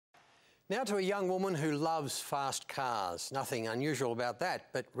Now to a young woman who loves fast cars. Nothing unusual about that,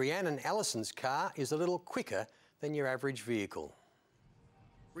 but Rhiannon Allison's car is a little quicker than your average vehicle.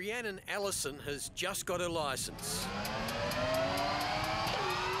 Rhiannon Allison has just got her licence.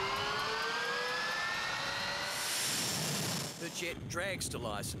 Her jet dragster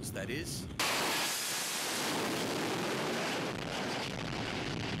licence, that is.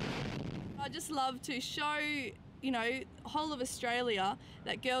 I just love to show, the whole of Australia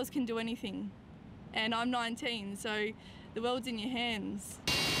that girls can do anything. And I'm 19, so the world's in your hands.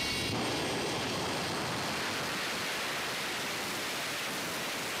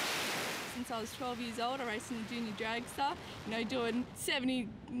 Since I was 12 years old, I raced in a junior dragster, doing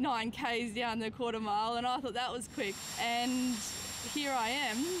 79 k's down the quarter mile, and I thought that was quick. And here I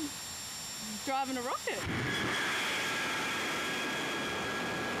am, driving a rocket.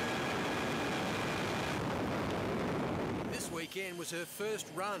 This weekend was her first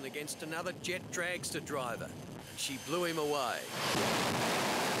run against another jet dragster driver, and she blew him away.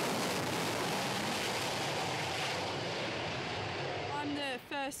 I'm the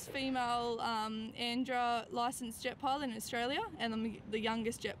first female Andra licensed jet pilot in Australia, and I'm the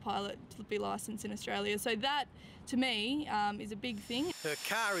youngest jet pilot to be licensed in Australia. So that, to me, is a big thing. Her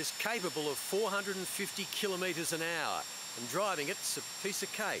car is capable of 450 kilometres an hour, and driving it's a piece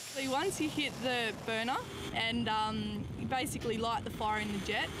of cake. So once you hit the burner and you basically light the fire in the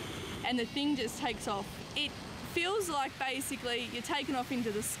jet, and the thing just takes off. It feels like basically you're taking off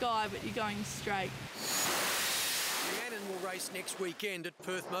into the sky, but you're going straight. Rhiannon will race next weekend at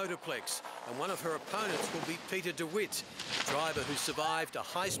Perth Motorplex, and one of her opponents will be Peter DeWitt, a driver who survived a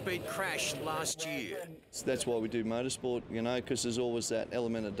high-speed crash last year. That's why we do motorsport, because there's always that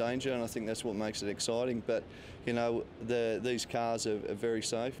element of danger, and I think that's what makes it exciting. But, these cars are very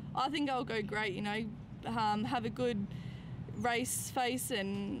safe. I think I'll go great, have a good race face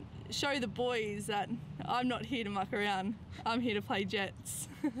and show the boys that I'm not here to muck around. I'm here to play jets.